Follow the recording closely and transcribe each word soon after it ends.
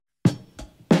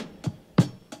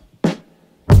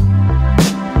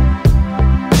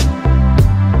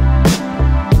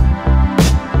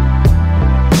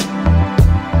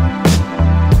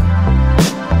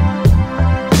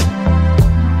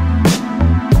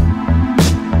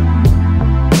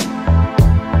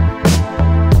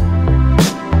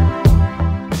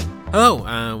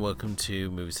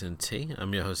to Movies and Tea.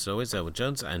 I'm your host, as always, Elwood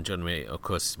Jones, and joining me, of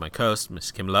course, is my co-host,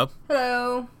 Miss Kim Lowe.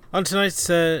 Hello. On tonight's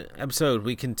episode,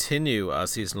 we continue our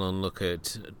season-long look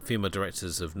at female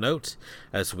directors of note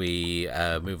as we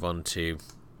move on to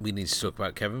We Need to Talk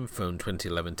About Kevin from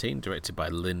 2011, directed by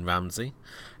Lynne Ramsay,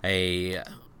 a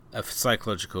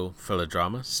psychological thriller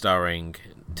drama starring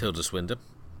Tilda Swinton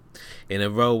in a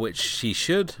role which she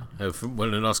should have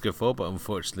won an Oscar for, but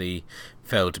unfortunately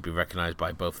failed to be recognised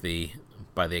by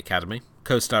the Academy.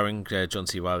 Co-starring John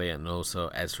C. Reilly and also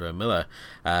Ezra Miller.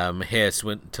 Here,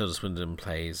 Tilda Swinton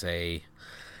plays a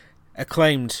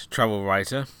acclaimed travel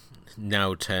writer,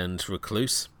 now turned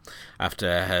recluse,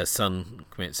 after her son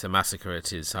commits a massacre at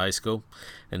his high school,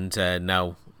 and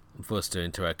now forced her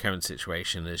into her current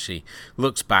situation as she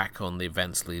looks back on the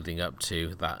events leading up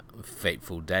to that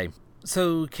fateful day.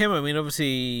 So, Kim, I mean,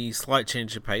 obviously, slight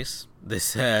change of pace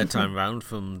this time round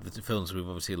from the films we've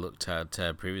obviously looked at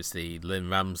previously. Lynne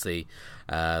Ramsay,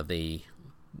 the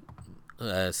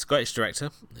Scottish director,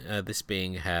 this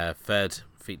being her third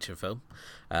feature film,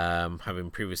 having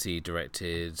previously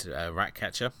directed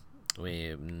Ratcatcher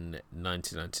in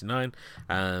 1999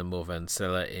 and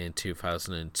Morvenseller in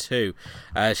 2002.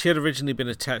 She had originally been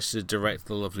attached to direct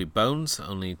The Lovely Bones,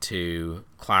 only to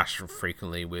clash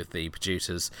frequently with the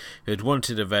producers who had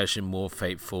wanted a version more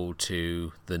faithful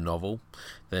to the novel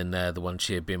than the one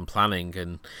she had been planning,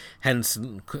 and hence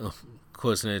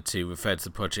causing her to refer to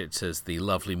the project as The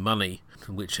Lovely Money,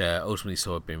 which ultimately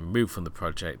saw it being removed from the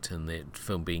project and the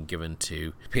film being given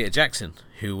to Peter Jackson,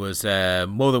 who was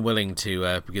more than willing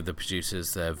to give the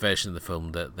producers a version of the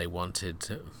film that they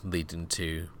wanted, leading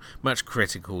to much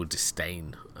critical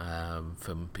disdain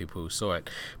from people who saw it.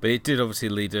 But it did obviously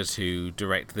lead her to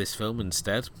direct this film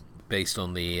instead, based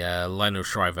on the Lionel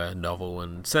Shriver novel,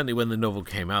 and certainly when the novel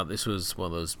came out, this was one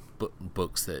of those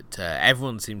books that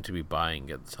everyone seemed to be buying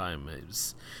at the time. It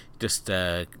was just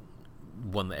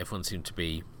one that everyone seemed to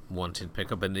be wanting to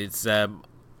pick up, and it's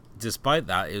despite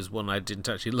that, it was one I didn't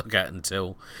actually look at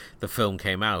until the film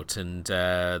came out, and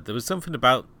there was something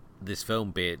about this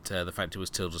film, be it the fact it was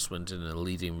Tilda Swinton in a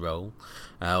leading role,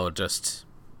 or just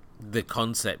the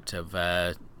concept of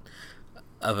a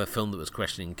film that was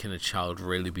questioning, can a child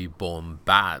really be born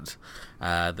bad,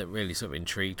 that really sort of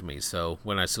intrigued me. So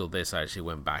when I saw this, I actually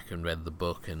went back and read the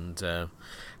book, and I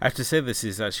have to say this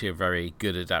is actually a very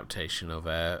good adaptation of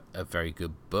a very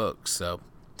good book. So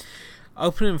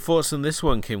opening thoughts on this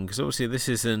one, Kim, because obviously this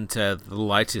isn't the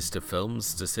lightest of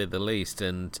films, to say the least,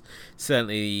 and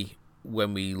certainly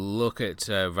when we look at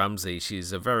Ramsay,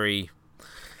 she's a very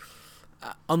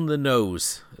on the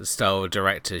nose style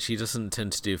director. She doesn't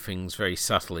tend to do things very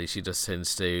subtly. She just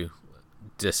tends to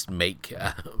make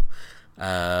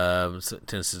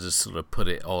tends to just sort of put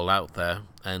it all out there,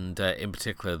 and in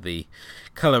particular the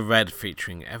color red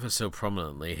featuring ever so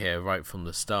prominently here right from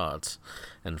the start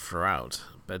and throughout.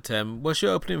 But what's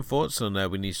your opening thoughts on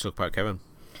We Need to Talk About Kevin?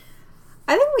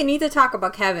 I think We Need to Talk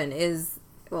About Kevin is,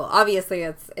 well, obviously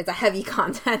it's a heavy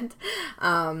content,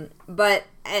 but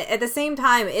at the same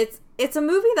time, it's a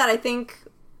movie that I think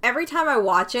every time I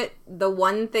watch it, the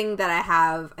one thing that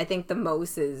I think the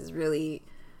most is really,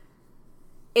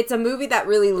 it's a movie that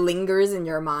really lingers in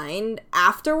your mind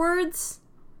afterwards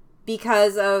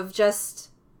because of just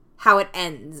how it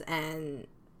ends, and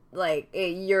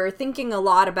you're thinking a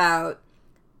lot about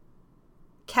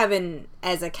Kevin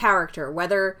as a character,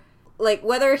 whether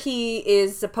he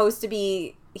is supposed to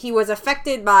be, he was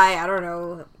affected by, I don't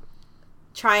know,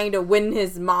 trying to win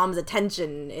his mom's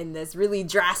attention in this really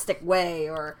drastic way,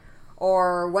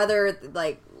 or whether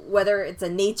it's a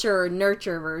nature or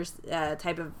nurture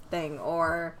type of thing,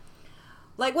 or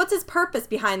what's his purpose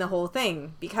behind the whole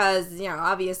thing, because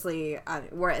obviously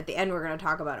we're at the end, we're going to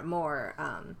talk about it more.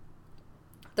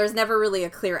 There's never really a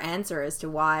clear answer as to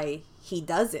why he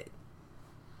does it.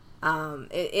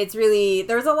 It's really,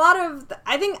 there's a lot of,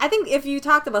 I think if you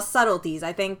talked about subtleties,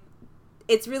 I think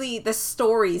it's really the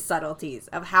story subtleties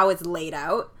of how it's laid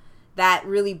out that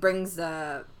really brings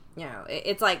the,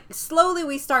 it's like slowly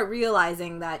we start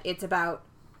realizing that it's about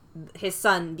his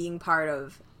son being part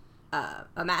of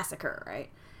a massacre, right,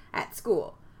 at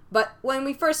school. But when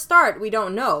we first start, we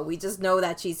don't know. We just know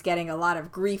that she's getting a lot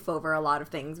of grief over a lot of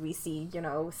things. We see,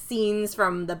 scenes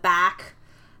from the back.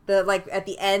 At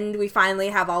the end, we finally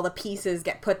have all the pieces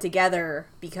get put together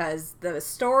because the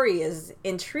story is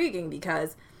intriguing,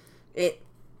 because it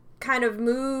kind of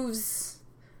moves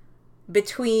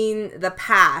between the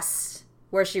past,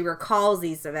 where she recalls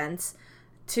these events,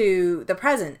 to the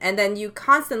present. And then you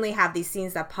constantly have these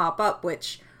scenes that pop up,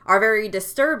 which are very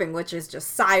disturbing, which is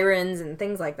just sirens and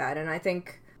things like that. And I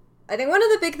think one of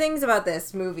the big things about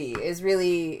this movie is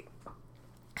really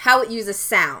how it uses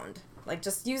sound. Like,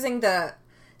 just using the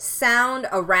sound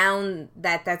around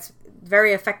that's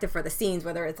very effective for the scenes,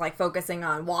 whether it's like focusing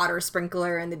on water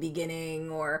sprinkler in the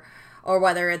beginning or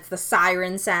whether it's the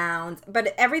siren sound.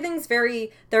 But everything's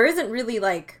there isn't really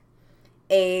like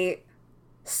a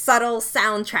subtle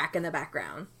soundtrack in the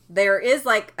background. There is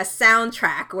like a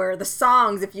soundtrack where the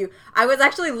songs, I was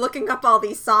actually looking up all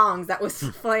these songs that was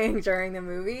playing during the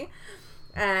movie,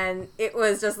 and it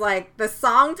was just like the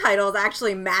song titles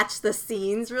actually match the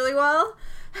scenes really well.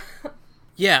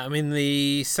 Yeah, I mean,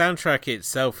 the soundtrack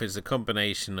itself is a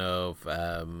combination of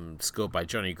score by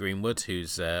Johnny Greenwood,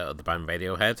 who's of the band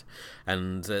Radiohead,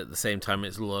 and at the same time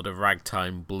it's a lot of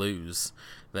ragtime blues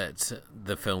that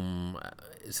the film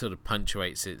sort of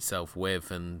punctuates itself with,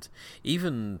 and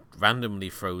even randomly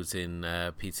throws in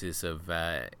pieces of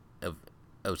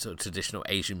sort of traditional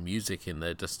Asian music in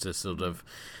there, just to sort of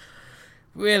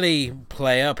really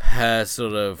play up her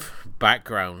sort of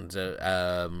background.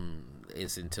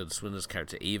 Is in Tilda Swinton's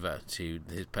character Eva, to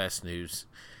his person who's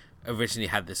originally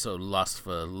had this sort of lust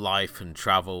for life and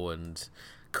travel and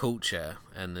culture,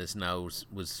 and is now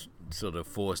was sort of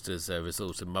forced as a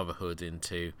result of motherhood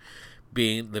into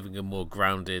living a more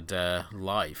grounded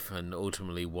life, and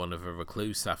ultimately one of a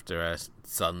recluse after her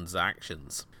son's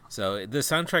actions. So the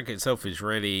soundtrack itself is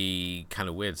really kind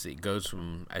of weird. It goes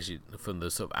from the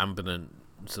sort of ambient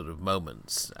sort of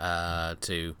moments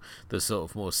to the sort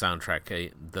of more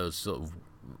soundtrack, those sort of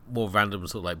more random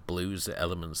sort of like blues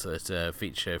elements that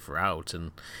feature throughout,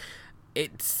 and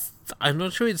I'm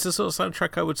not sure it's the sort of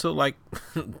soundtrack I would sort of like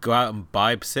go out and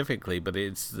buy specifically, but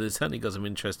there's certainly got some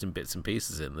interesting bits and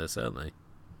pieces in there, certainly.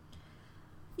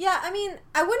 Yeah, I mean,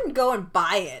 I wouldn't go and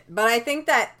buy it, but I think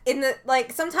that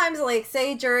sometimes, like,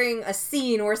 say during a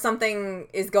scene where something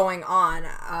is going on,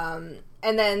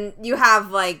 and then you have,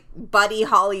 like, Buddy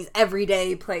Holly's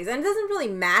Everyday plays, and it doesn't really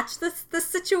match the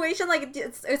situation. Like,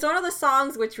 it's one of the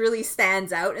songs which really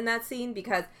stands out in that scene,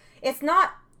 because it's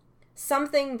not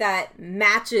something that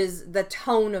matches the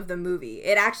tone of the movie.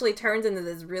 It actually turns into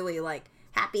this really, like,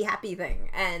 happy thing,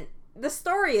 and the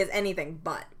story is anything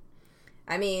but.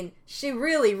 I mean, she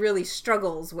really, really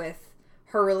struggles with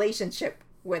her relationship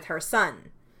with her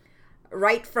son,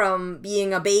 right from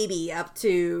being a baby up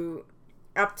to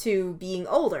being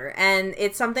older. And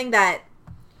it's something that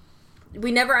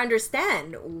we never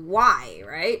understand why,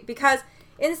 right? Because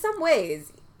in some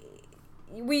ways,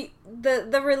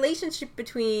 the relationship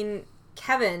between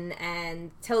Kevin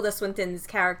and Tilda Swinton's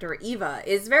character Eva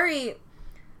is very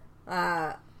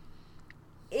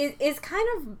is kind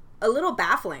of a little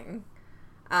baffling.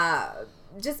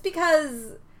 Just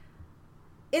because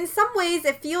in some ways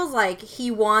it feels like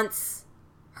he wants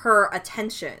her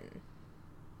attention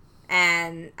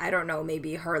and, I don't know,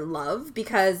 maybe her love,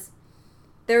 because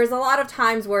there's a lot of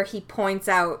times where he points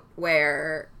out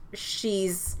where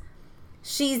she's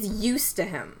used to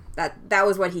him. That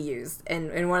was what he used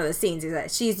in one of the scenes, is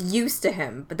that she's used to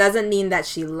him, but doesn't mean that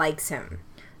she likes him.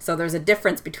 So there's a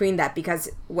difference between that, because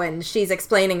when she's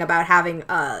explaining about having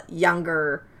a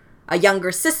younger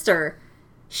sister,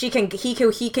 he can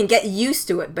get used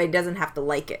to it, but he doesn't have to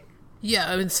like it.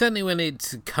 Yeah, I mean, certainly when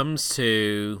it comes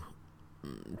to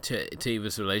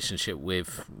Eva's relationship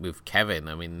with Kevin,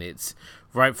 I mean, it's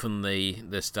right from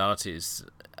the start is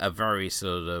a very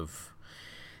sort of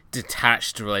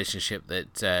detached relationship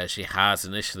that she has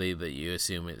initially, that you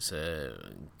assume it's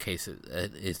a case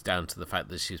that is down to the fact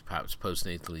that she's perhaps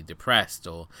postnatally depressed,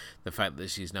 or the fact that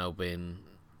she's now been,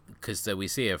 because we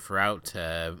see her throughout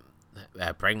her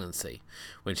pregnancy,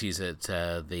 when she's at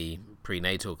the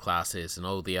prenatal classes and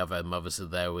all the other mothers are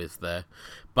there with their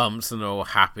bumps and they're all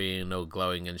happy and all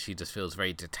glowing, and she just feels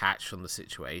very detached from the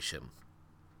situation.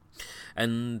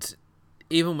 And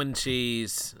even when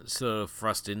she's sort of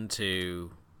thrust into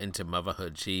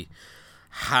motherhood, she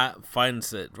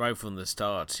finds that right from the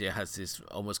start she has this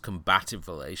almost combative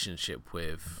relationship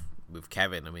with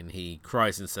Kevin. I mean, he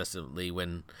cries incessantly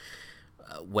when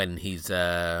he's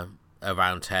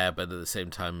around her, but at the same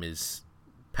time is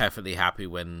perfectly happy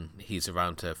when he's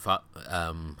around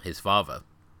his father.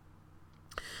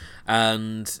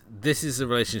 And this is a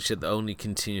relationship that only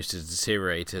continues to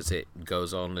deteriorate as it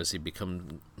goes on, as he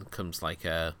becomes like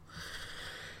a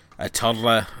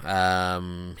toddler.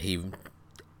 He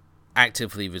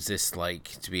actively resists like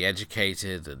to be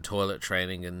educated and toilet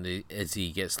training, and as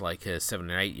he gets like a 7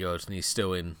 or 8 year old, and he's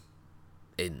still in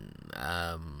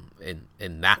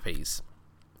nappies.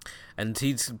 And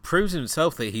he proves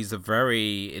himself that he's a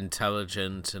very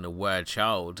intelligent and aware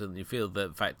child, and you feel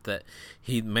the fact that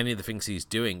many of the things he's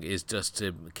doing is just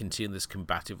to continue this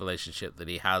combative relationship that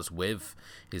he has with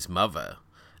his mother,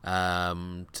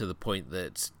 to the point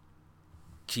that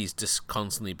she's just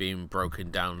constantly being broken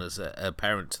down as a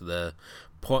parent to the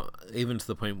point, even to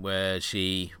the point where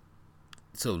she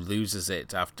sort of loses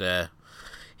it after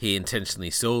he intentionally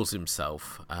stalls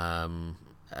himself,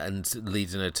 and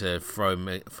leading her to throw him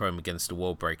against the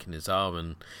wall, breaking his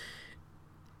arm.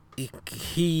 And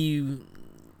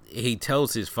he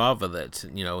tells his father that,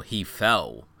 you know, he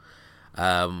fell,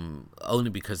 only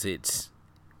because it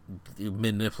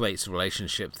manipulates the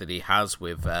relationship that he has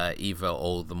with Eva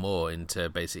all the more into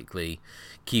basically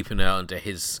keeping her under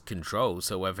his control.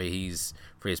 So whether he's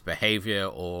through his behavior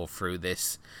or through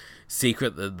this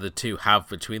secret that the two have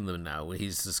between them now,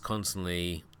 he's just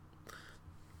constantly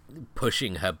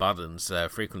pushing her buttons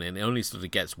frequently, and it only sort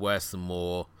of gets worse the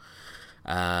more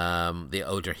the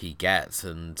older he gets,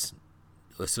 and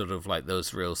sort of like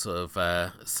those real sort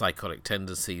of psychotic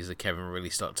tendencies of Kevin really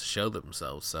start to show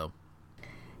themselves. So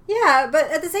yeah, but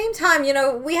at the same time, you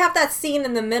know, we have that scene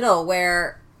in the middle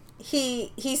where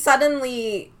he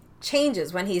suddenly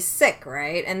changes when he's sick,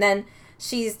 right? And then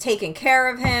she's taking care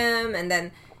of him, and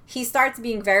then he starts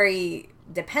being very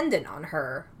dependent on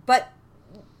her. But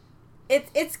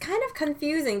it's kind of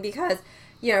confusing because,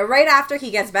 you know, right after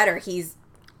he gets better, he's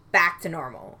back to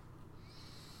normal.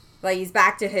 Like, he's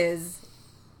back to his,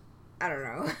 I don't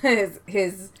know,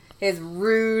 his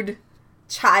rude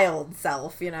child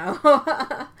self, you know.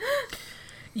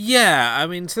 Yeah, I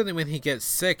mean, certainly when he gets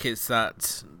sick, it's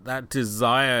that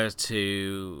desire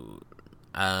to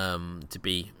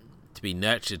be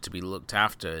nurtured, to be looked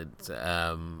after,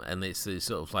 and it's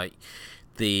sort of like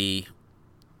the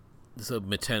sort of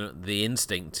maternal, the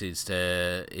instinct is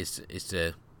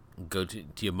to go to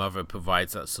your mother,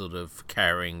 provides that sort of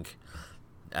caring,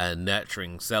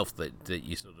 nurturing self that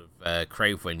you sort of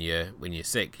crave when you're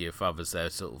sick. Your father's there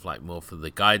sort of like more for the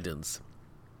guidance.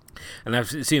 And I've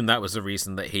assumed that was the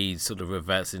reason that he sort of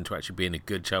reverts into actually being a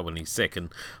good child when he's sick, and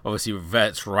obviously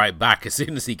reverts right back as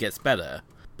soon as he gets better.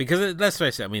 Because let's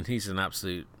face it, I mean, he's an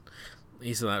absolute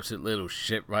little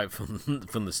shit right from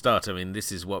the start. I mean,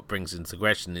 this is what brings into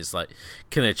question is, like,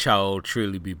 can a child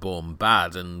truly be born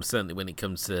bad? And certainly when it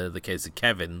comes to the case of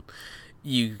Kevin,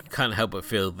 you can't help but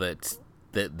feel that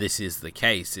this is the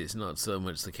case. It's not so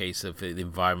much the case of the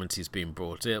environment he's being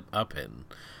brought up in.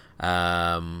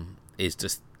 Is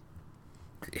just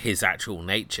his actual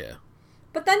nature.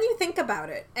 But then you think about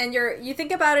it, and you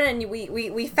think about it, and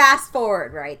we fast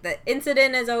forward, right? The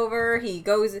incident is over. She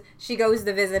goes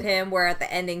to visit him. We're at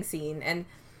the ending scene, and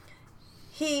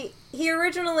he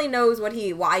originally knows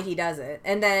why he does it,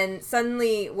 and then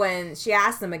suddenly when she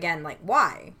asks him again, like,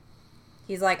 why,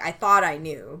 he's like, I thought I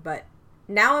knew, but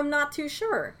now I'm not too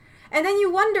sure. And then you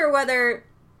wonder whether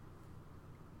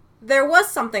there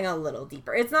was something a little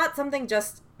deeper. It's not something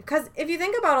just because if you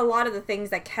think about a lot of the things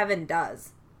that Kevin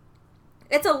does,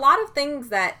 it's a lot of things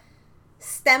that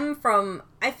stem from,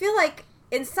 I feel like,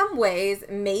 in some ways,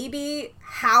 maybe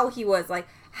how he was, like,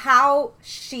 how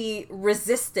she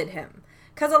resisted him.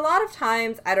 Because a lot of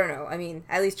times, I don't know, I mean,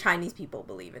 at least Chinese people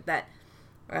believe it, that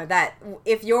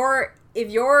if you're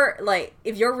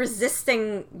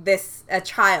resisting a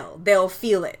child, they'll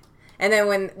feel it. And then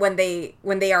when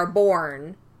they are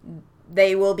born,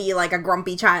 they will be like a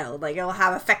grumpy child, like it'll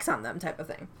have effects on them, type of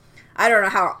thing. I don't know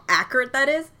how accurate that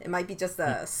is. It might be just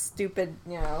a stupid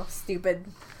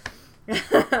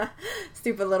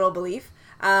little belief.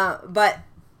 But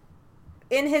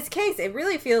in his case, it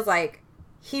really feels like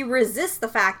he resists the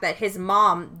fact that his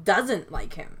mom doesn't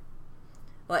like him.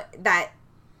 Like, that,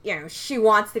 you know, she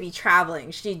wants to be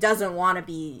traveling. She doesn't want to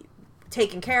be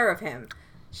taking care of him.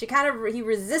 She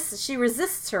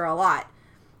resists her a lot.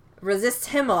 Resists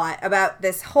him a lot about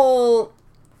this whole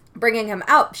bringing him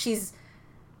out.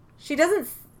 She doesn't,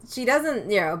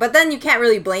 you know, but then you can't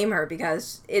really blame her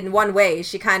because in one way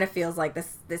she kind of feels like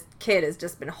this kid has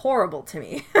just been horrible to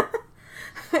me.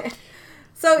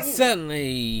 So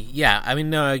certainly, yeah. I mean,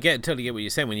 no, I totally get what you're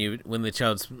saying when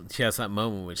she has that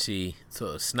moment where she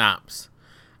sort of snaps.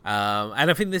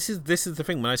 And I think this is the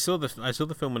thing. When I saw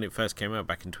the film when it first came out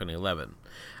back in 2011,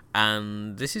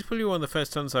 and this is probably one of the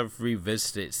first times I've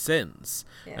revisited it since.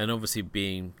 Yeah. And obviously,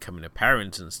 becoming a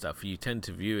parent and stuff, you tend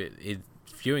to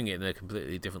viewing it in a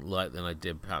completely different light than I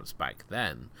did perhaps back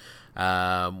then,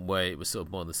 where it was sort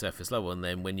of more on the surface level. And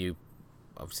then when you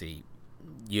obviously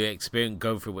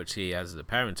go through what she has as a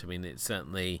parent, I mean, it's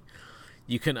certainly,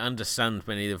 you can understand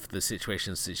many of the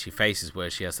situations that she faces where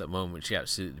she has that moment when she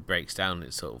absolutely breaks down.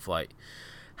 It's sort of like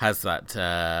has that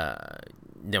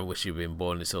never wish you'd been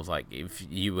born. It's sort of like, if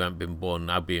you hadn't been born,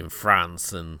 I'd be in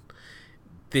France. And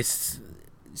this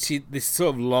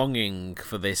sort of longing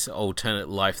for this alternate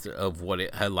life of what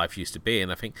her life used to be.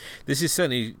 And I think this is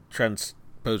certainly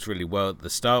transposed really well at the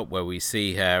start, where we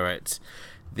see her at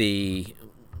the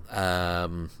La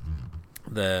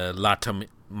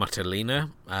Tomatina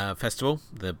festival,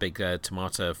 the big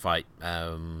tomato fight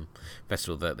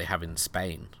festival that they have in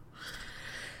Spain.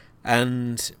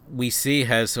 And we see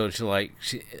her sort of like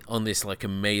on this like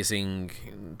amazing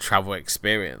travel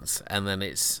experience, and then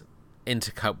it's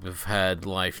intercut with her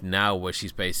life now, where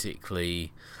she's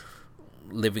basically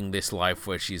living this life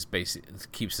where she's basically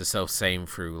keeps herself sane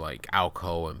through like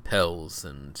alcohol and pills,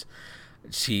 and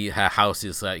her house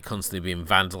is like constantly being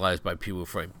vandalized by people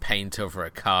throwing paint over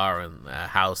her car and her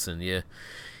house, and you're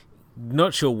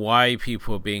not sure why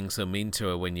people are being so mean to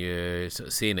her when you're sort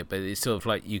of seeing it, but it's sort of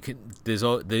like you can.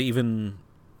 Even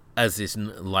as this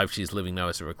life she's living now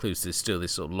as a recluse, there's still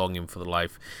this sort of longing for the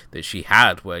life that she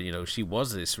had, where she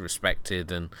was this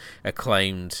respected and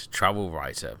acclaimed travel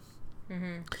writer,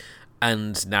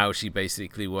 and now she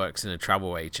basically works in a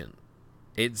travel agent.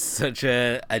 It's such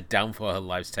a downfall her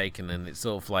life's taken, and it's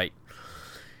sort of like,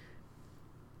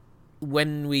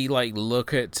 when we like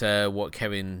look at what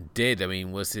Kevin did, I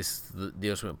mean, was this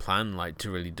the ultimate plan, like to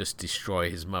really just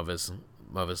destroy his mother's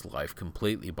life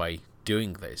completely by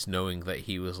doing this, knowing that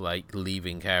he was like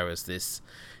leaving her as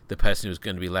the person who was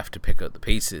going to be left to pick up the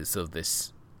pieces of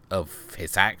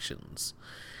his actions?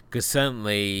 Because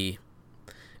certainly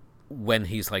when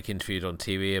he's like interviewed on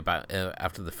TV about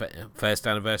after the first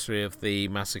anniversary of the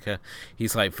massacre,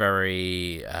 he's like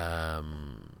very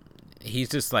he's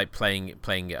just like playing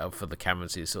it up for the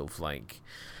cameras. He's sort of like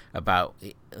about,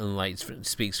 like,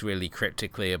 speaks really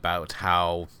cryptically about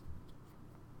how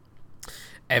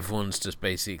everyone's just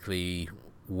basically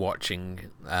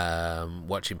watching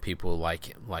people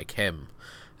like him.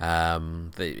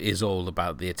 That is all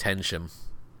about the attention,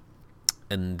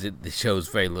 and it shows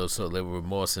very little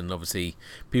remorse. And obviously,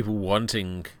 people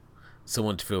wanting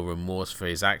someone to feel remorse for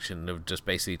his action have just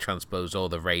basically transposed all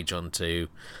the rage onto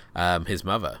his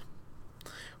mother,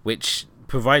 which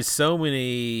provides so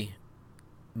many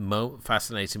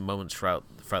fascinating moments throughout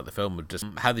the film of just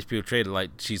how these people treat her.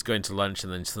 Like, she's going to lunch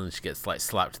and then suddenly she gets like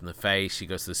slapped in the face. She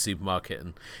goes to the supermarket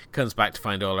and comes back to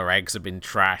find all her eggs have been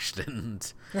trashed,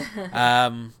 and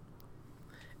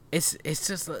it's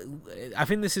just like, I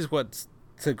think this is what's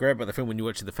so great about the film when you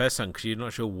watch it the first time, because you're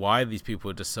not sure why these people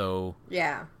are just so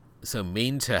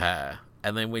mean to her,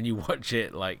 and then when you watch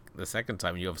it like the second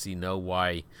time, you obviously know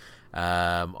why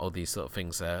all these sort of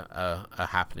things are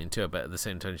happening to her. But at the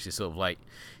same time, she sort of like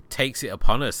takes it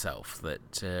upon herself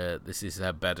that this is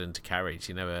her burden to carry.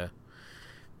 She never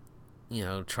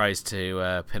tries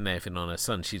to pin anything on her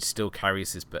son. She still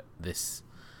carries this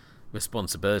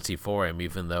responsibility for him,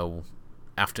 even though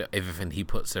after everything he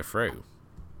puts her through.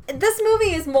 This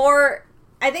movie is more,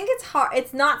 I think it's hard.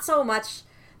 It's not so much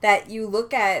that you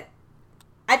look at,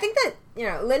 I think that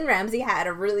Lynn Ramsey had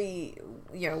a really,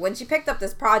 when she picked up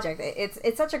this project,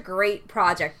 it's such a great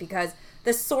project because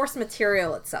the source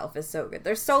material itself is so good.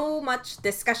 There's so much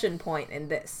discussion point in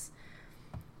this.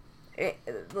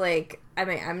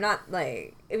 I'm not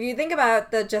like, if you think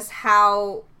about just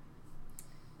how,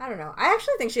 I don't know, I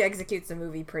actually think she executes the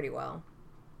movie pretty well.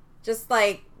 Just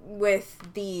like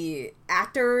with the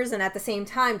actors, and at the same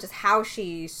time just how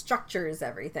she structures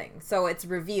everything so it's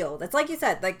revealed. It's like you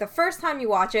said, like the first time you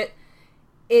watch it,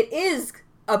 it is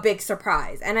a big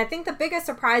surprise, and I think the biggest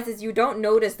surprise is you don't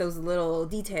notice those little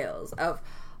details of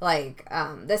like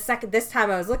this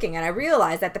time I was looking and I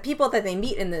realized that the people that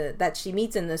that she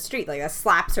meets in the street, like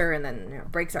slaps her and then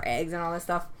breaks her eggs and all this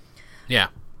stuff,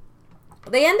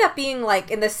 they end up being like,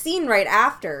 in the scene right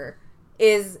after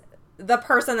is the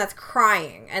person that's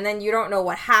crying, and then you don't know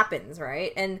what happens,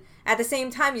 right? And at the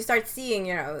same time, you start seeing,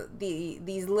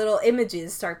 these little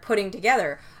images start putting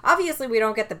together. Obviously, we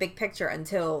don't get the big picture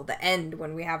until the end,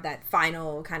 when we have that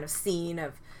final kind of scene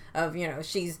of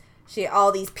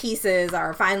all these pieces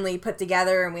are finally put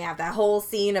together, and we have that whole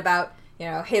scene about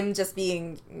him just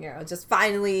being just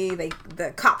finally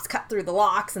the cops cut through the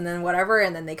locks and then whatever,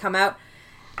 and then they come out,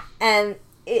 and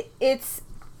it's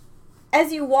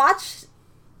as you watch.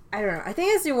 I don't know. I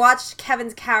think as you watch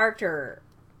Kevin's character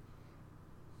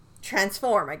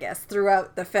transform, I guess,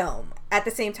 throughout the film, at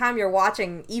the same time you're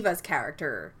watching Eva's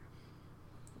character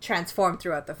transform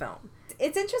throughout the film.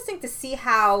 It's interesting to see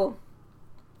how,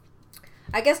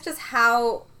 I guess, just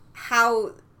how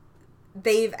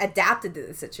they've adapted to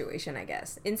the situation, I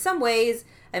guess. In some ways,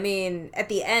 I mean, at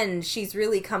the end, she's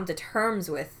really come to terms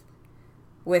with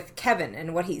Kevin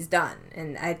and what he's done.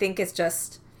 And I think it's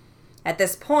just, at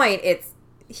this point,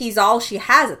 he's all she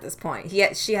has at this point.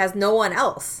 She has no one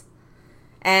else.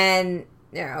 And,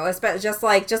 just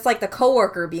like the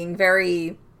coworker being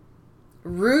very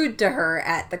rude to her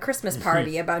at the Christmas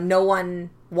party about no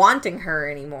one wanting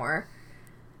her anymore.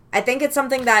 I think it's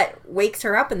something that wakes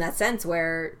her up in that sense,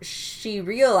 where she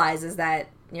realizes that,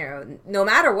 you know, no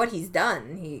matter what he's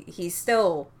done, he's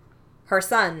still her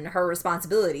son, her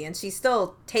responsibility, and she's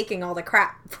still taking all the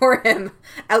crap for him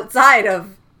outside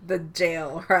of the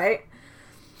jail, right?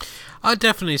 Oh,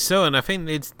 definitely so, and I think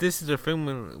this is a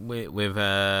film with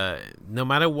no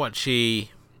matter what she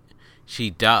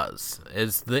does,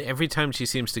 every time she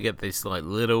seems to get this like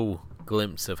little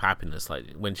glimpse of happiness,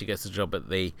 like when she gets a job at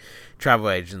the travel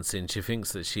agency and she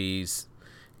thinks that she's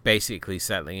basically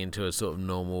settling into a sort of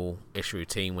normal-ish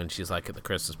routine when she's like at the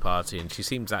Christmas party, and she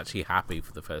seems actually happy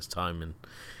for the first time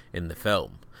in the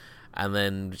film, and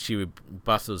then she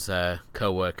rebuttals her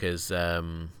co-worker's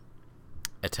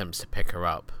attempts to pick her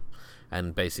up,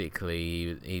 and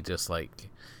basically he just like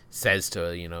says to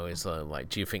her, you know, it's like,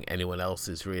 do you think anyone else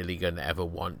is really going to ever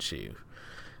want you?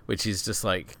 Which is just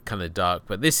like kind of dark.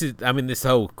 But this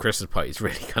whole Christmas party is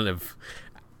really kind of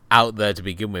out there to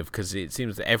begin with, because it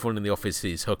seems that everyone in the office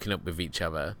is hooking up with each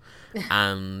other,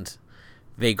 and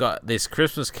they got this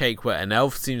Christmas cake where an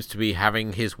elf seems to be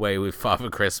having his way with Father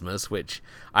Christmas, which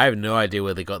I have no idea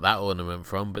where they got that ornament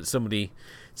from, but somebody's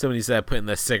there putting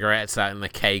their cigarettes out in the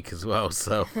cake as well,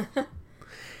 so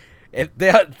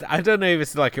I don't know if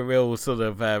it's like a real sort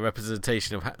of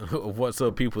representation of what sort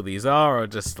of people these are, or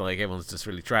just like everyone's just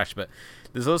really trash. But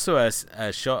there's also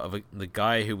a shot of the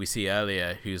guy who we see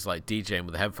earlier who's like DJing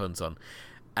with the headphones on,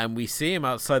 and we see him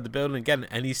outside the building again,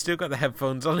 and he's still got the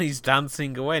headphones on, he's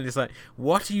dancing away, and it's like,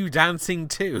 what are you dancing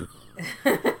to?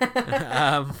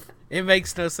 It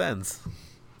makes no sense.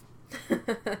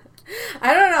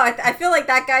 I don't know, I feel like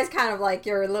that guy's kind of like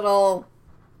your little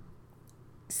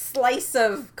slice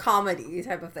of comedy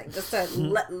type of thing, just to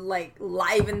like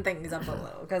liven things up a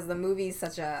little, because the movie's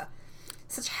such a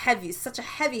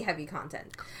heavy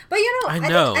content. But you know,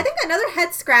 I think another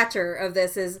head scratcher of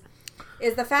this is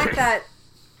the fact that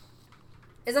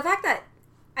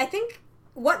I think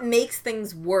what makes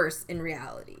things worse in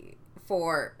reality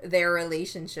for their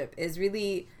relationship is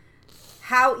really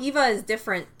how Eva is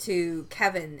different to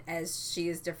Kevin as she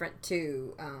is different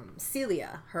to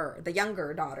Celia, the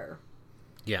younger daughter.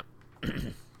 Yeah.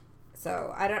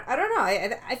 So I don't know.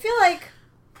 I feel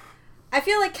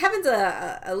like Kevin's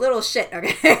a little shit.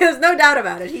 Okay, there's no doubt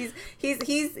about it. He's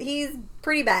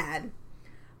pretty bad.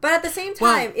 But at the same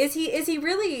time, is he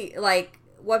really like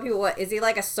what is he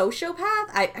like a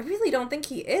sociopath? I really don't think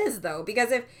he is, though,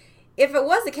 because if it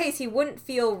was the case, he wouldn't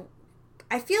feel.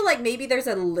 I feel like maybe there's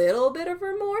a little bit of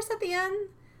remorse at the end,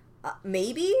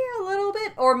 maybe a little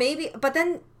bit, or maybe. But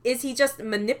then is he just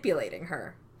manipulating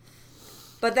her?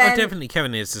 But then, definitely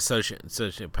Kevin is a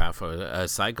sociopath or a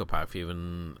psychopath,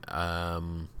 even.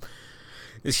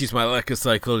 Excuse my lack of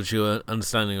psychological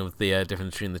understanding of the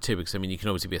difference between the two, because I mean, you can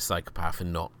obviously be a psychopath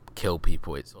and not kill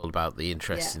people. It's all about the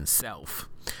interest in self.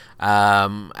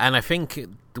 And I think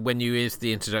when you use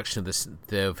the introduction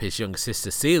of his younger sister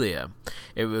Celia,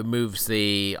 it removes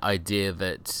the idea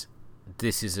that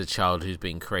this is a child who's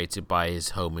been created by his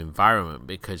home environment,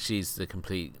 because she's the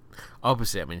complete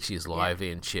opposite. I mean, she's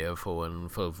lively and cheerful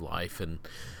and full of life,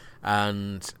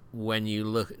 and when you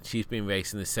look, she's been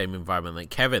raised in the same environment that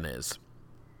Kevin is.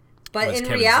 But in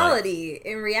reality,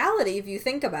 if you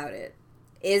think about it,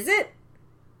 is it?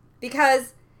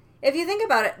 Because if you think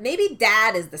about it, maybe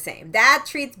Dad is the same. Dad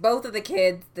treats both of the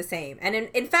kids the same, and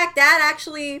in fact, Dad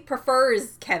actually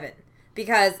prefers Kevin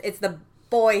because it's the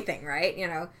boy thing, right? You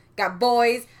know, got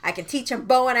boys. I can teach him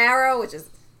bow and arrow, which is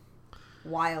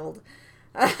wild.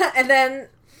 And then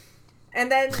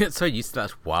so you said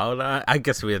that's wild. I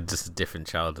guess we had just a different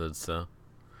childhood, so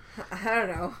I don't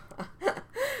know.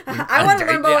 I want to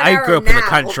learn bow and arrow. I grew up in the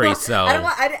country, so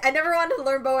I never wanted to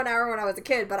learn bow and arrow when I was a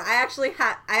kid, but I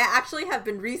actually have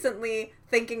been recently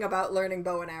thinking about learning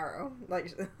bow and arrow,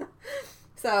 like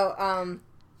so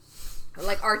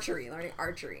like learning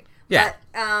archery. Yeah.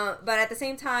 But at the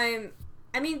same time,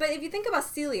 I mean, but if you think about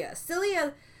Celia,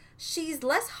 she's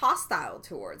less hostile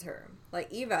towards her. Like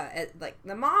Eva, like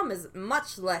the mom is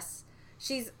much less.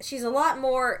 She's a lot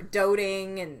more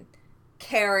doting and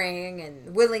caring,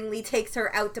 and willingly takes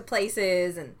her out to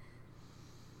places, and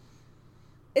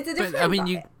it's a different. But, I mean,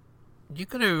 you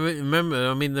gotta remember.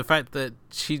 I mean, the fact that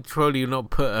she'd probably not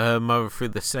put her mother through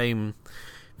the same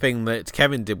thing that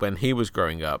Kevin did when he was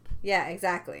growing up. Yeah,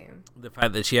 exactly. The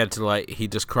fact that she had to he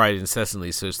just cried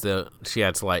incessantly, so she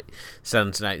had to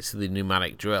stand next to the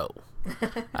pneumatic drill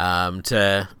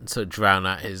to sort of drown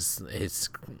out his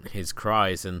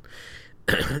cries, and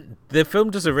the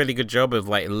film does a really good job of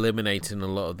eliminating a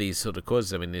lot of these sort of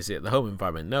causes. I mean, is it the home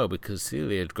environment? No, because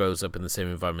Celia grows up in the same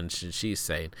environment as she's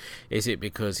saying. Is it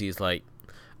because he's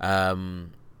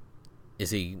is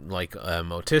he like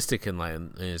autistic?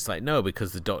 And it's like, no,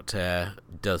 because the doctor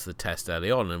does the test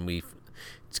early on, and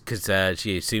because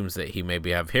she assumes that he maybe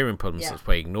have hearing problems, that's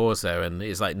why he ignores her. And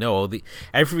it's like, no,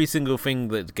 every single thing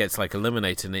that gets like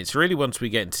eliminated. And it's really once we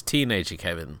get into teenager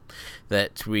Kevin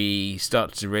that we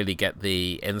start to really get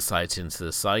the insight into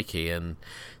the psyche. And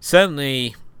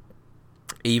certainly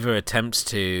Eva attempts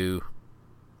to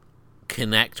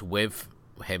connect with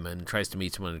him and tries to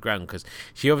meet him on the ground, because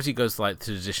she obviously goes like the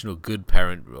traditional good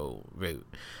parent route,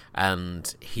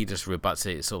 and he just rebuts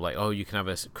it. It's sort of like, oh, you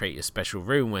can create a special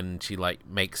room, when she like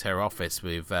makes her office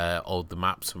with all the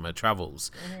maps from her travels,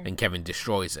 and Kevin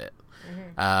destroys it.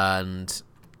 And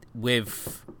we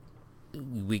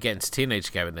get into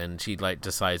teenage Kevin, and she like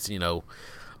decides,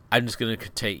 I'm just going to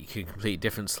take a complete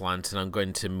different slant, and I'm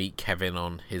going to meet Kevin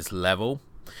on his level.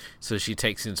 So she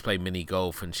takes him to play mini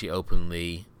golf, and she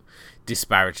openly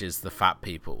disparages the fat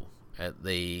people at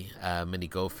the mini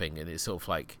golf thing, and it's sort of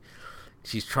like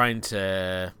she's trying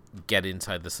to get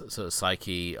inside the sort of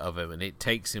psyche of him, and it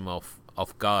takes him off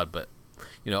guard. But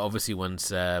obviously once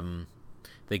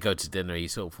they go to dinner, he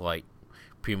sort of like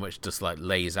pretty much just like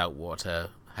lays out what her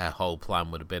whole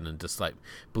plan would have been, and just like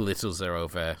belittles her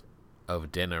over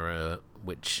dinner,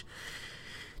 which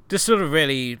just sort of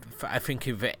really, I think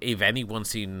if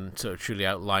anyone's seen sort of truly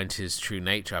outlined his true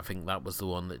nature, I think that was the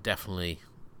one that definitely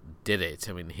did it.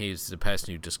 I mean, he's the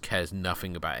person who just cares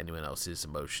nothing about anyone else's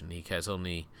emotion. He cares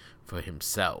only for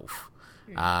himself.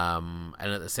 And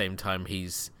at the same time,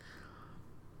 he's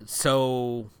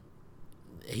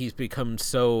become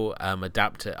so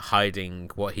adept at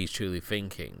hiding what he's truly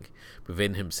thinking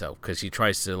within himself, because he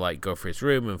tries to like go for his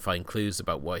room and find clues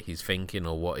about what he's thinking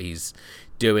or what he's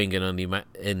doing, and only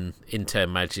in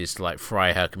turn manages to like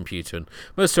fry her computer and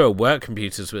most of her work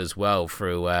computers as well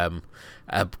through a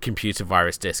computer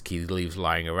virus disk he leaves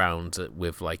lying around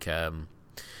with like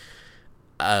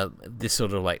this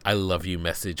sort of like I love you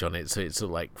message on it, so it sort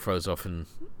of like throws off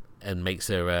and makes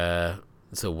her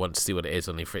so want to see what it is,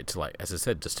 only for it to, like, as I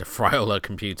said, just to fry all our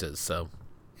computers. So,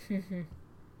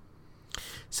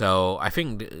 so I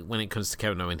think when it comes to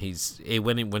Kevin, I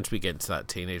mean, once we get into that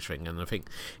teenage thing, and I think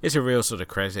it's a real sort of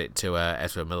credit to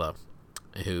Ezra Miller,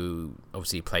 who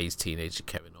obviously plays teenager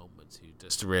Kevin onwards, who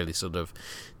just really sort of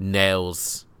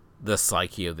nails the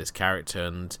psyche of this character.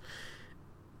 And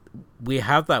we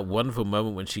have that wonderful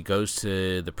moment when she goes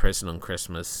to the prison on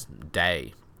Christmas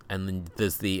Day, and then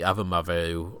there's the other mother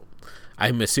who,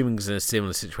 I'm assuming is in a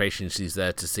similar situation. She's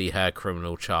there to see her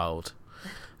criminal child.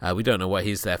 We don't know what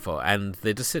he's there for. And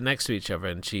they just sit next to each other,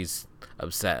 and she's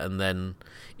upset. And then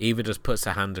Eva just puts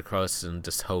her hand across and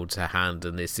just holds her hand.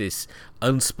 And there's this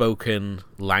unspoken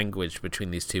language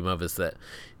between these two mothers that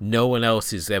no one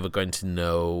else is ever going to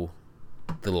know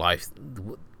the life,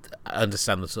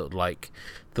 understand the sort of like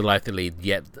the life they lead,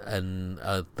 yet, and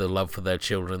the love for their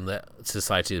children that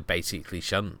society has basically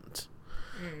shunned.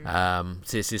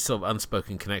 So it's this sort of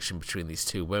unspoken connection between these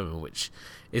two women, which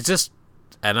is just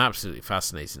an absolutely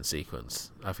fascinating sequence.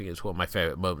 I think it's one of my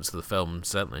favorite moments of the film,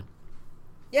 certainly.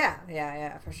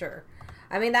 Yeah, for sure.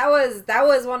 I mean, that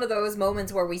was one of those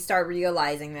moments where we start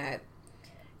realizing that,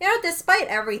 despite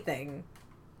everything,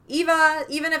 Eva,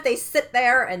 even if they sit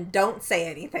there and don't say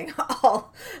anything,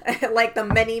 all like the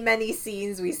many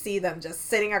scenes we see them just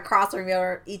sitting across from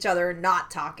each other, not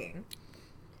talking.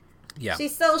 Yeah, she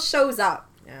still shows up.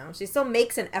 She still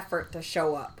makes an effort to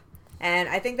show up. And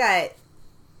I think that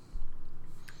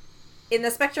in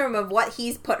the spectrum of what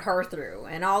he's put her through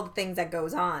and all the things that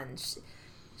goes on,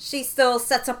 she still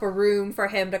sets up a room for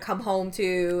him to come home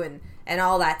to and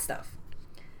all that stuff.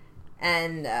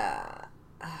 And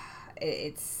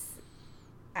it's,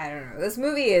 I don't know, this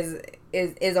movie is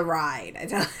a ride.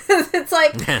 It's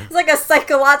like a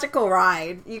psychological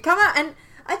ride. You come out, and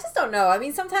I just don't know. I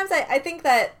mean, sometimes I think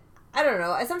that, I don't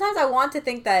know. Sometimes I want to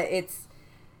think that I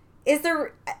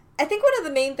think one of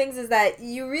the main things is that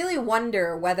you really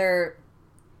wonder whether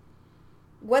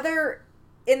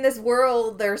in this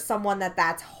world there's someone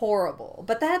that's horrible.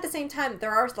 But then at the same time,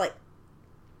 there are like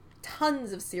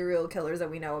tons of serial killers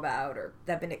that we know about, or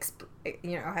that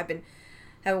have been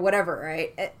whatever,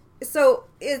 right? So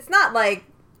it's not like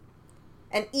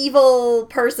an evil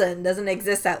person doesn't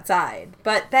exist outside.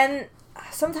 But then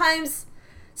sometimes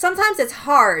it's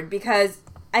hard, because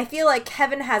I feel like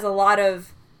Kevin has a lot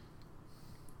of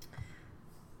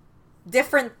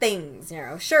different things,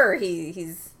 Sure,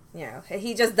 he's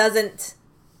he just doesn't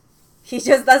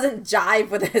jive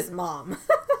with his mom.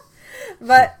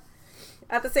 But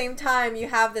at the same time, you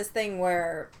have this thing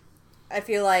where I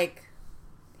feel like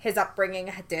his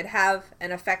upbringing did have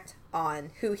an effect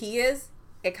on who he is.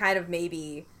 It kind of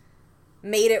maybe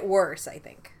made it worse, I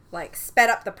think. like sped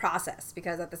up the process,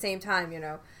 because at the same time,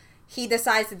 he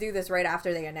decides to do this right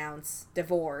after they announce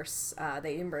divorce.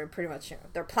 They were pretty much,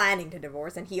 they're planning to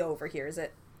divorce, and he overhears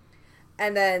it.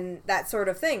 And then that sort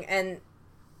of thing. And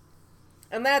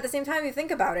then at the same time, you think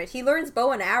about it, he learns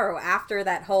bow and arrow after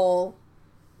that whole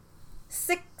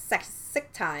sick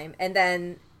time, and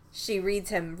then she reads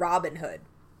him Robin Hood.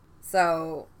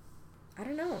 So, I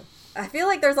don't know. I feel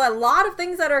like there's a lot of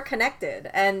things that are connected,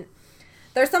 and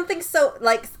there's something so,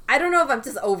 like, I don't know if I'm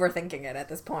just overthinking it at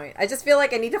this point. I just feel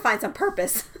like I need to find some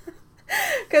purpose.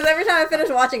 Because every time I finish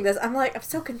watching this, I'm like, I'm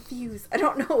so confused. I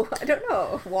don't know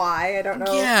why. I don't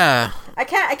know. Yeah. I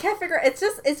can't figure. It's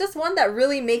just one that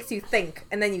really makes you think,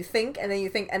 and then you think, and then you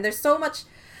think, and there's so much,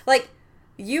 like,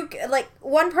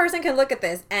 one person can look at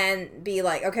this and be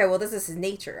like, okay, well, this is his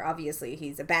nature. Obviously,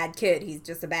 he's a bad kid. He's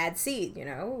just a bad seed.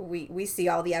 We see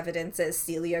all the evidences.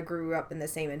 Celia grew up in the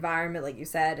same environment, like you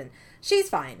said, and she's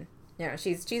fine.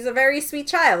 She's a very sweet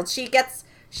child. She gets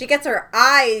her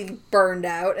eye burned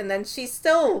out, and then she's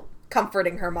still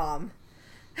comforting her mom,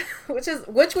 which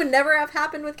would never have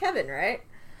happened with Kevin, right?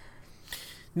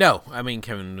 No, I mean,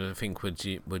 Kevin, I think would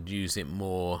use it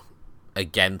more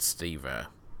against Eva.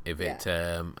 If if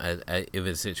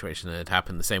a situation had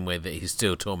happened the same way that he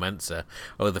still torments her,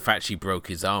 or the fact she broke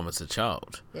his arm as a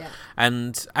child. Yeah.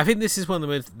 And I think this is one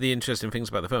of the interesting things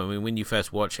about the film. I mean, when you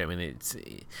first watch it, I mean,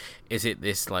 is it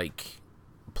this, like,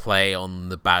 play on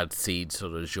the bad seed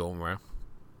sort of genre?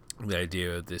 The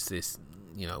idea of this,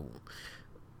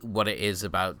 what it is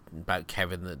about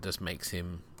Kevin that just makes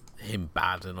him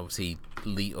bad, and obviously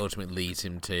ultimately leads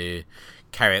him to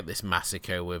carry out this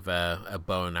massacre with a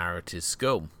bow and arrow to his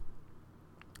skull.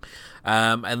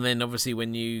 And then obviously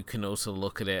when you can also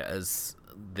look at it as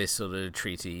this sort of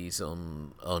treatise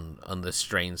on the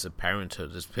strains of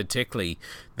parenthood, is particularly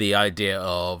the idea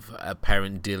of a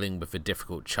parent dealing with a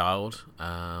difficult child.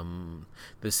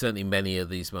 There's certainly many of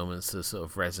these moments that sort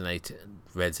of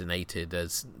resonated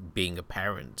as being a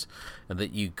parent, and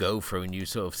that you go through and you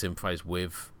sort of sympathize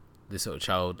with this sort of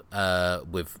child,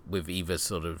 with Eva's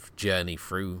sort of journey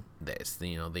through this,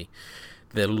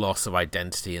 the loss of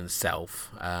identity and self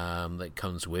that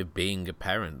comes with being a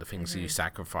parent, the things that you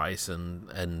sacrifice,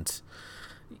 and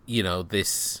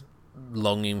this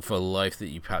longing for a life that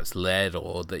you perhaps led,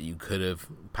 or that you could have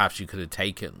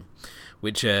taken,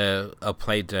 which are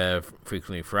played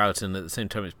frequently throughout, and at the same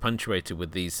time it's punctuated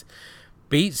with these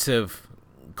beats of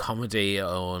comedy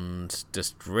and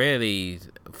just really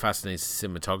fascinating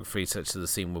cinematography, such as the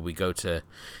scene where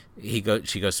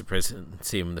she goes to prison,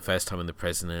 see him the first time in the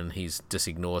prison, and he's just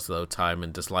ignores the whole time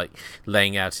and just like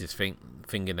laying out his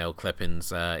fingernail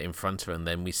clippings in front of her. And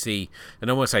then we see an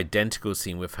almost identical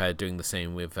scene with her doing the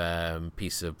same with a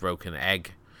piece of broken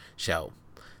egg shell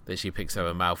that she picks out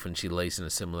of her mouth, and she lays in a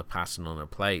similar pattern on her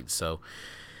plate. So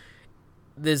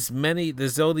there's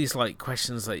all these like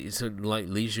questions that you sort of like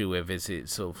leaves you with. Is it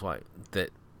sort of like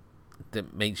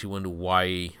that makes you wonder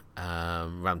why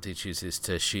Ramsey chooses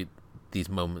to shoot these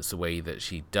moments the way that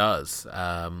she does,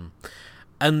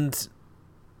 and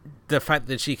the fact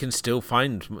that she can still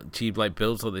she like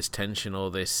builds all this tension,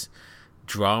 all this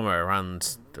drama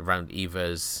around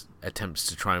Eva's attempts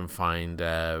to try and find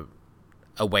a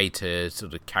way to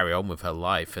sort of carry on with her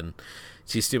life, and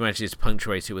she still manages to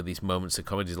punctuate it with these moments of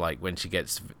comedy, like when she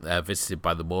gets visited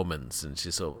by the Mormons, and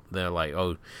they're like,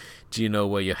 "Oh, do you know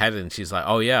where you're headed?" And she's like,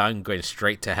 "Oh yeah, I'm going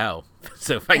straight to hell."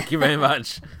 So thank you very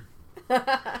much.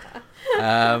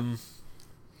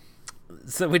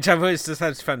 So which I've always just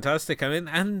had fantastic. I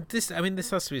mean, this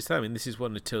has to be said. I mean, this is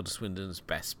one of Tilda Swinton's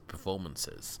best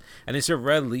performances, and it's a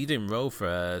rare leading role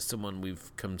for someone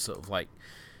we've come sort of like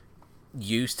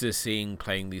used to seeing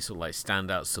playing these sort of like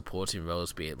standout supporting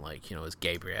roles, be it like as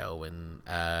Gabrielle in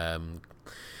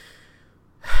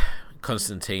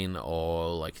Constantine, or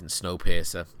like in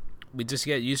Snowpiercer. We just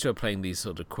get used to her playing these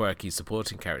sort of quirky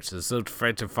supporting characters. So for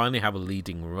her to finally have a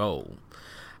leading role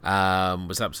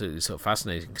was absolutely sort of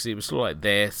fascinating, because it was sort of like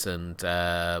this and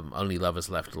Only Lovers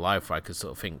Left Alive, where I could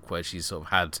sort of think where she sort of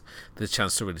had the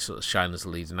chance to really sort of shine as a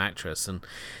leading actress. And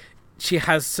she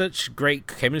has such great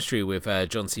chemistry with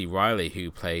John C. Reilly, who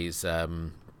plays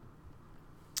the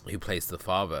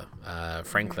father,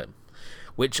 Franklin,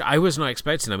 which I was not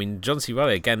expecting. I mean, John C.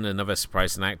 Reilly, again, another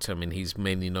surprising actor. I mean, he's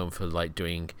mainly known for like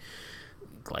doing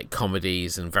like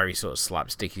comedies and very sort of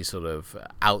slapsticky, sort of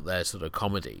out there sort of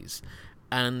comedies,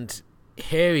 and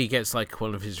here he gets like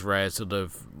one of his rare sort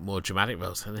of more dramatic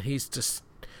roles, and he's just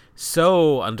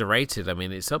so underrated. I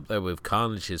mean, it's up there with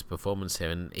Carnage's performance here,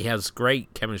 and he has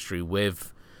great chemistry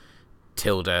with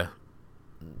Tilda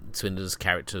Swinton's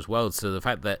character as well. So the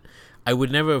fact that I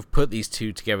would never have put these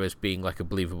two together as being like a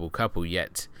believable couple,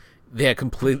 yet they're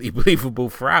completely believable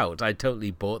throughout. I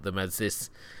totally bought them as this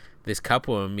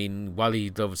couple. I mean, Wally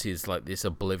obviously is like this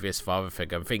oblivious father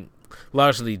figure. I think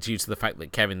largely due to the fact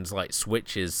that Kevin's like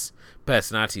switches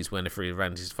personalities whenever he's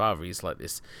around his father. He's like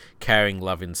this caring,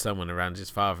 loving someone around his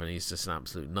father, and he's just an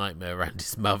absolute nightmare around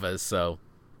his mother. So,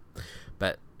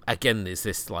 but again, is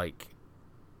this like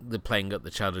the playing up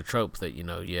the childhood trope that, you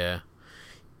know,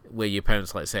 where your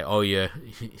parents like say, oh, you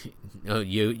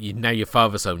now your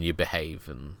father's home, you behave,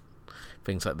 and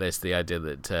things like this. The idea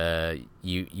that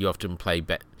you often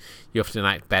you often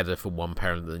act better for one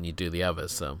parent than you do the other.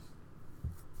 So,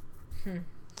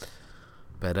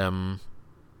 but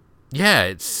yeah,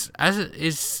 it's as it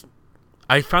is.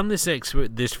 I found this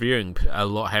viewing a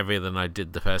lot heavier than I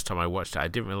did the first time I watched it. I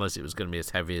didn't realize it was going to be as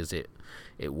heavy as it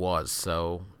was.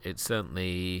 So it's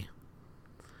certainly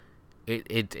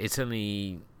it's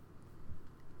certainly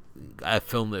a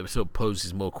film that sort of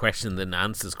poses more questions than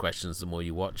answers questions the more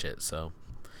you watch it. So,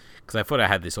 because I thought I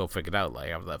had this all figured out, like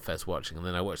after that first watching, and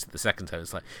then I watched it the second time.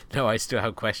 It's like, no, I still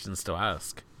have questions to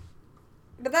ask.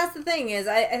 But that's the thing is,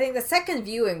 I think the second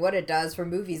viewing, what it does for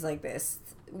movies like this,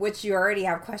 which you already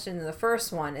have questions in the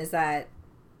first one, is that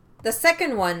the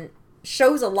second one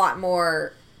shows a lot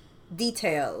more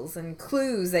details and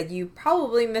clues that you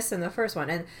probably missed in the first one.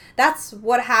 And that's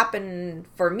what happened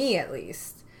for me, at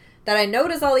least. That I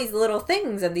noticed all these little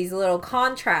things and these little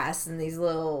contrasts and these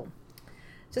little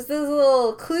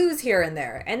clues here and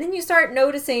there. And then you start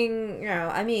noticing, you know,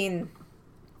 I mean,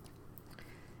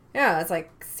 yeah, it's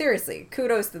like, seriously,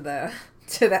 kudos to the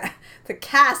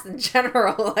cast in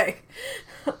general. Like,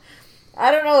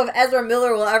 I don't know if Ezra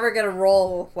Miller will ever get a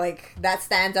role like that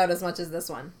stands out as much as this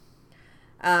one.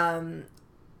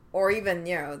 Or even,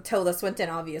 you know, Tilda Swinton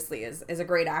obviously is a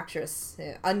great actress,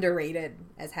 underrated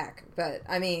as heck. But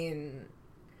I mean,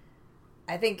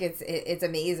 I think it's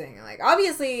amazing. Like,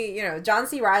 obviously, you know, John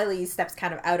C. Reilly steps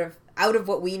kind of out of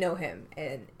what we know him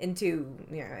and into,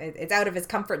 you know, it's out of his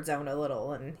comfort zone a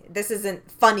little, and this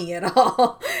isn't funny at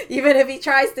all. Even if he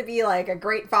tries to be like a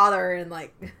great father, and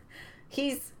like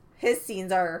his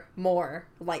scenes are more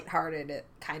lighthearted,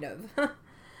 kind of.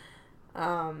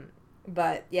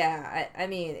 But yeah, I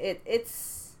mean,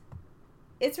 it's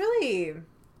really,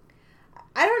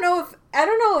 I don't know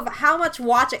if how much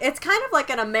watching. It's kind of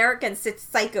like an American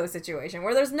Psycho situation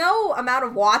where there's no amount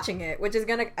of watching it which is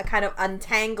gonna kind of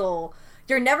untangle.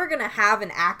 You're never gonna have an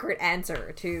accurate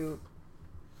answer to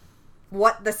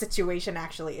what the situation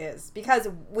actually is, because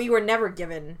we were never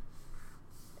given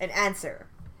an answer,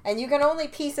 and you can only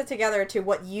piece it together to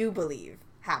what you believe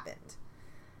happened.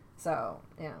 So,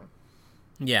 yeah.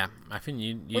 Yeah, I think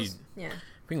I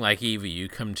think like Eva, you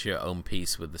come to your own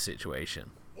peace with the situation.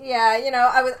 Yeah, you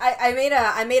know, I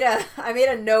made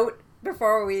a note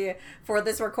for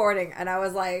this recording, and I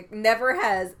was like, never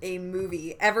has a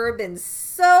movie ever been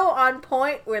so on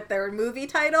point with their movie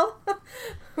title.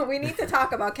 We need to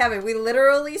talk about Kevin. We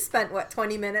literally spent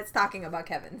 20 minutes talking about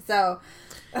Kevin. So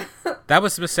that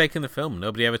was the mistake in the film.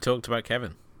 Nobody ever talked about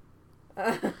Kevin.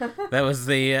 That was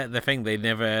the thing. They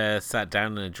never sat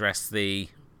down and addressed the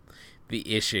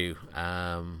issue.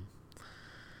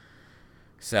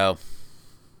 So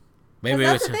maybe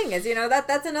that's the thing is, you know,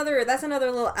 that's another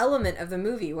little element of the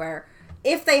movie where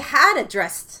if they had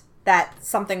addressed that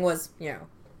something was, you know,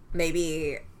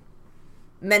 maybe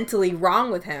mentally wrong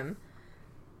with him,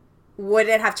 would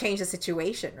it have changed the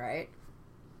situation, right?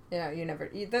 You know,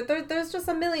 there's just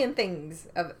a million things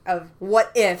of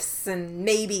what ifs and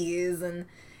maybes, and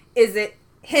is it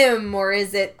him or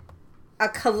is it a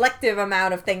collective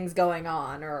amount of things going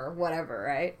on or whatever,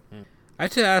 right? I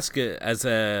have to ask, as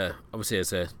a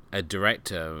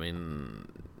director, I mean,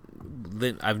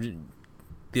 I've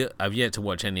yet to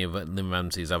watch any of Lynn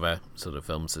Ramsey's other sort of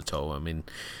films at all. I mean,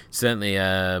 certainly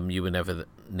You Were Never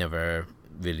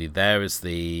Really There is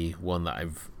the one that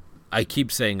I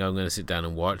keep saying I'm going to sit down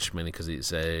and watch, mainly because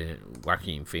it's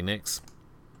Joaquin Phoenix.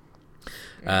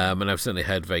 And I've certainly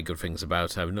heard very good things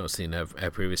about her. I've not seen her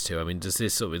previous two. I mean, does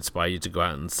this sort of inspire you to go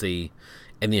out and see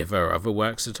any of her other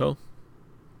works at all?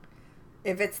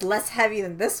 If it's less heavy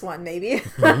than this one, maybe.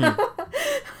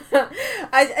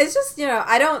 It's just, you know,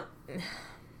 I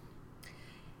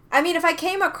mean, if I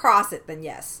came across it, then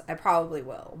yes, I probably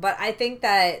will. But I think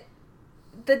that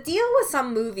the deal with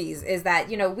some movies is that,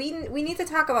 you know, we need to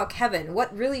talk about Kevin.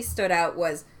 What really stood out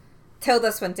was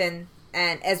Tilda Swinton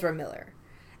and Ezra Miller.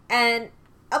 And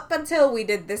up until we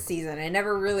did this season, I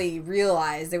never really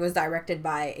realized it was directed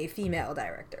by a female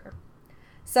director.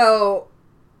 So,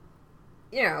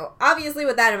 you know, obviously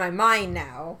with that in my mind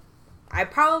now, I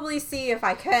probably see if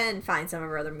I can find some of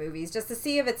her other movies just to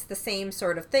see if it's the same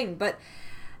sort of thing. But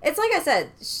it's like I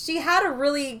said, she had a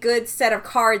really good set of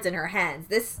cards in her hands.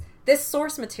 This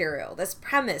source material, this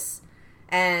premise,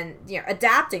 and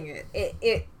adapting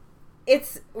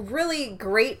it's really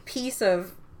great piece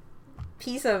of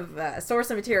source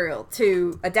material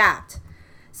to adapt.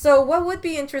 So what would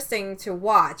be interesting to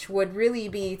watch would really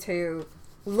be to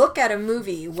look at a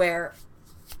movie where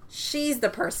she's the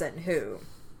person who,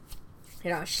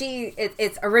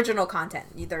 it's original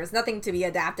content. There's nothing to be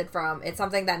adapted from. It's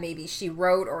something that maybe she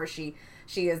wrote, or she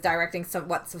is directing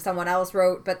what someone else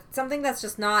wrote, but something that's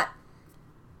just not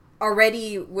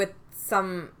already with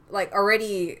some,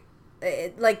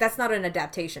 that's not an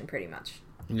adaptation, pretty much.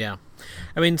 Yeah.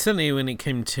 I mean, certainly when it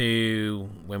came to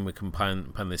when we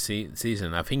compiled this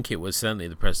season, I think it was certainly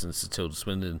the presence of Tilda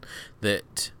Swinton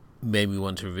that made me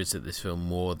want to revisit this film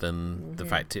more than the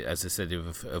fact, as I said,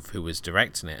 of who was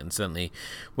directing it. And certainly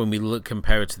when we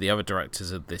compare it to the other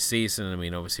directors of this season, I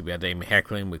mean, obviously we had Amy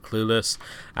Heckerling with Clueless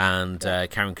and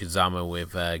Karen Kusama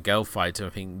with Girl Fighter. I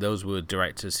think those were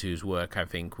directors whose work I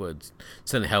think would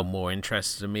certainly held more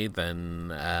interest in me than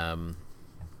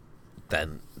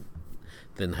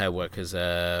her work as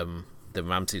than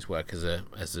Ramsey's work as a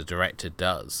director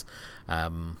does.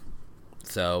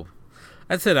 So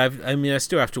I said I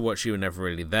still have to watch You Were Never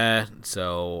Really There.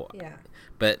 So yeah,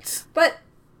 but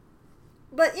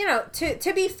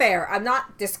to be fair, I'm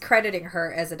not discrediting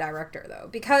her as a director though,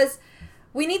 because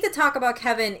we need to talk about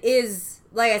Kevin. Is,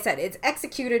 like I said, it's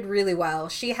executed really well.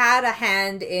 She had a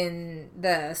hand in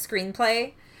the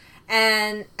screenplay.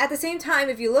 And at the same time,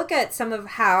 if you look at some of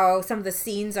the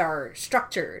scenes are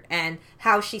structured and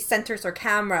how she centers her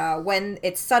camera when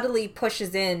it subtly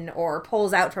pushes in or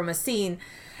pulls out from a scene,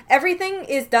 everything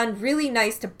is done really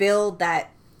nice to build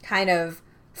that kind of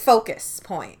focus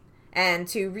point and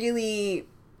to really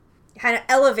kind of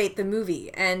elevate the movie,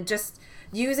 and just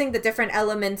using the different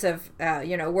elements of,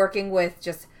 working with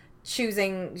just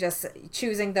choosing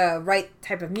the right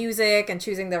type of music and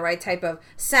choosing the right type of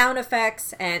sound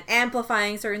effects and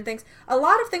amplifying certain things. A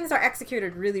lot of things are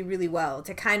executed really, really well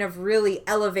to kind of really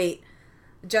elevate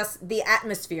just the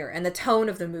atmosphere and the tone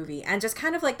of the movie, and just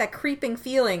kind of like that creeping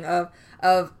feeling of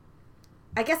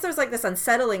I guess there's like this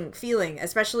unsettling feeling,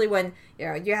 especially when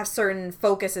you have certain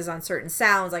focuses on certain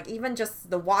sounds, like even just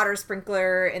the water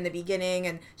sprinkler in the beginning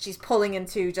and she's pulling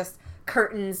into just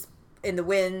curtains in the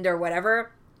wind or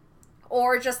whatever.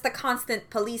 Or just the constant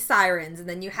police sirens, and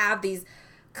then you have these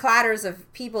clatters of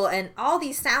people and all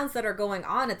these sounds that are going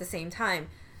on at the same time.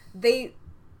 They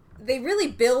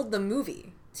really build the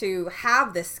movie to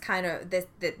have this kind of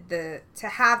to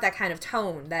have that kind of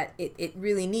tone that it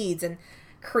really needs, and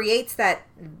creates that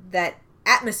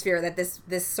atmosphere that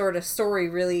this sort of story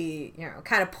really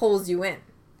kind of pulls you in.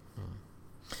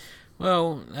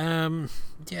 Well,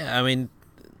 yeah, I mean,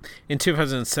 in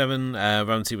 2007,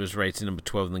 Ramsey was rated number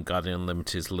 12 in the Guardian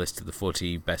Unlimited's list of the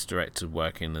 40 best directors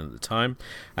working at the time.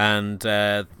 And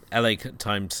LA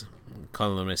Times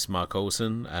columnist Mark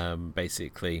Olson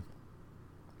basically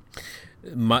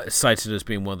cited as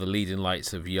being one of the leading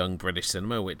lights of young British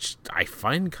cinema, which I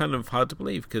find kind of hard to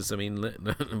believe, because, I mean,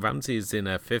 Ramsey is in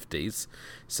her 50s,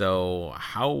 so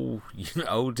how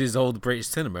old is old British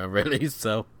cinema, really?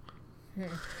 So,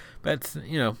 but,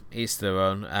 each their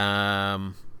own.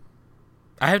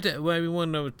 I have to.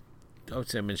 Well,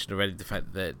 obviously, I mentioned already the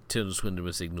fact that Tilda Swinton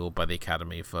was ignored by the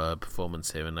Academy for her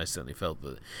performance here, and I certainly felt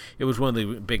that it was one of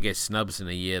the biggest snubs in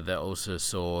a year that also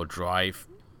saw Drive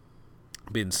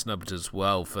being snubbed as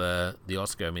well for the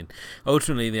Oscar. I mean,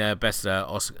 ultimately, the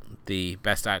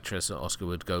best actress Oscar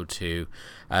would go to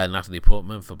Natalie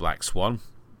Portman for Black Swan.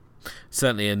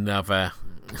 Certainly another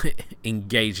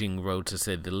engaging role, to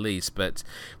say the least, but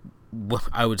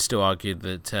I would still argue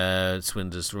that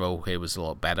Swinton's role here was a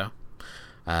lot better,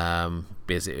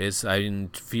 as it is. I mean,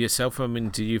 for yourself, I mean,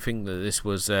 do you think that this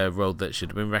was a role that should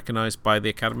have been recognised by the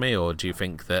Academy, or do you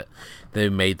think that they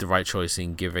made the right choice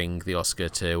in giving the Oscar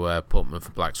to Portman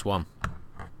for Black Swan?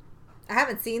 I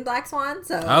haven't seen Black Swan,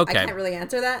 so okay. I can't really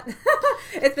answer that.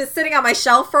 It's been sitting on my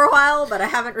shelf for a while, but I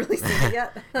haven't really seen it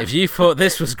yet. If you thought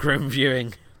this was grim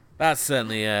viewing, that's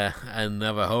certainly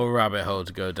another whole rabbit hole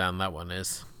to go down. That one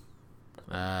is.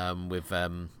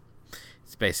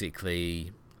 It's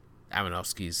basically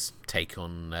Aronofsky's take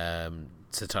on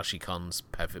Satoshi Kon's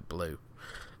Perfect Blue.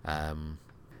 So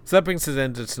that brings us to the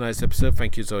end of tonight's episode.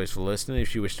 Thank you as always for listening.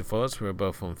 If you wish to follow us, we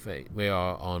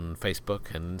are on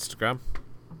Facebook and Instagram.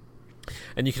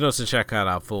 And you can also check out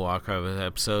our full archive of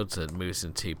episodes at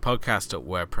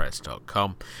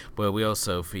moviesandteapodcast.wordpress.com, where we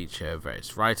also feature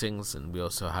various writings, and we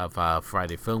also have our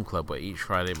Friday Film Club, where each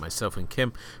Friday myself and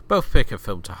Kim both pick a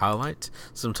film to highlight.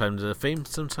 Sometimes there's a theme,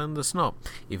 sometimes there's not.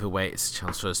 Either way, it's a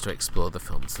chance for us to explore the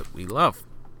films that we love.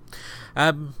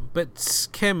 But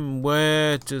Kim,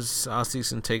 where does our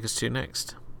season take us to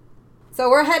next? So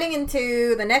we're heading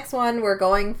into the next one. We're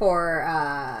going for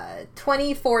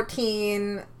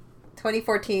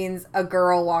 2014's A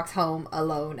Girl Walks Home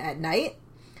Alone at Night,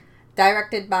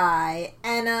 directed by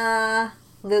Anna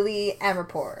Lily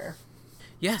Amirpour.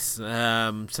 Yes,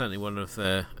 certainly one of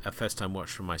a first-time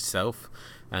watch for myself,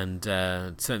 and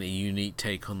certainly a unique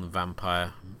take on the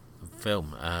vampire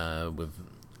film, with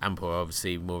Amirpour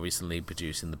obviously more recently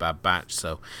producing The Bad Batch,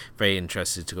 so very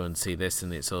interested to go and see this.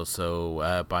 And it's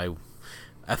also by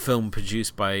a film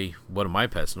produced by one of my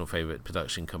personal favourite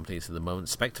production companies at the moment,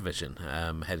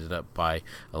 Spectrevision, headed up by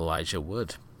Elijah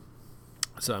Wood.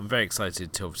 So I'm very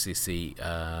excited to obviously see,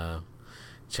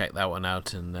 check that one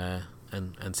out and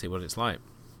see what it's like.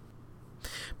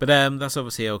 But that's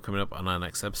obviously all coming up on our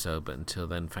next episode. But until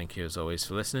then, thank you as always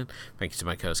for listening. Thank you to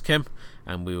my co-host Kim,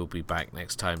 and we will be back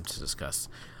next time to discuss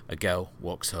A Girl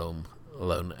Walks Home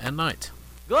Alone at Night.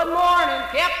 Good morning,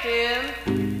 Captain.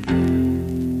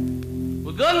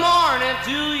 Well, good morning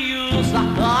to you.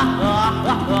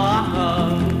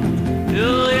 Do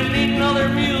you need another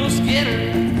mule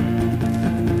skinner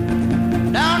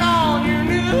down on your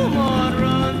new mud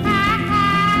run?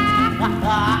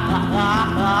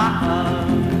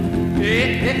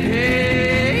 Hey, hey, hey.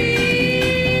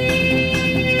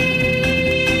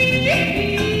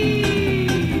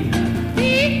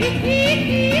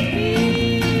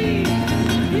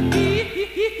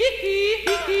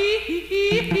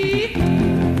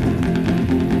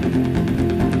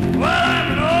 Well,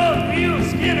 I'm an old mule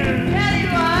skinner. Yeah, you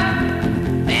are.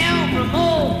 Down from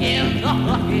old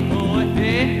Kentucky. Oh,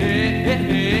 hey, hey, hey,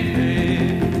 hey,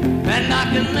 hey. And I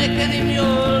can make any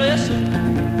mule listen,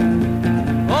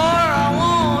 or I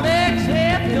won't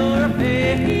accept your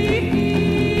pay.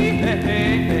 Hey, hey,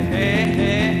 hey, hey,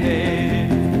 hey,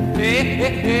 hey, hey.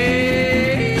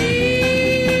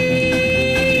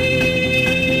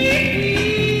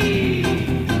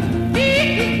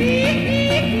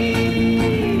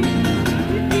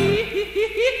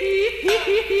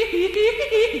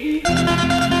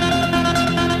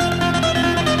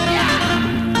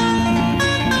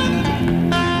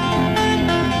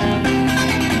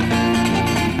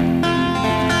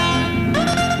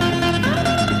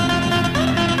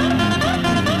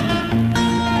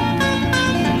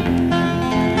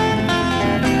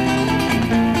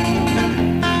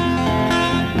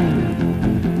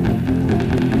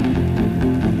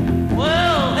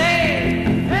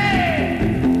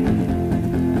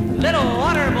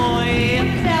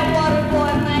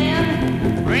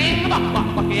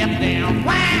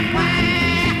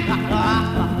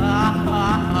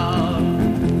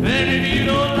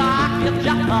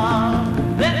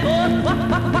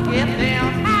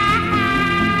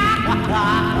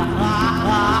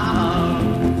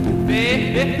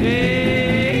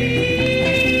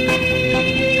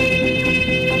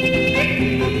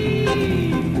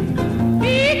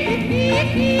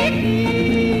 Hey,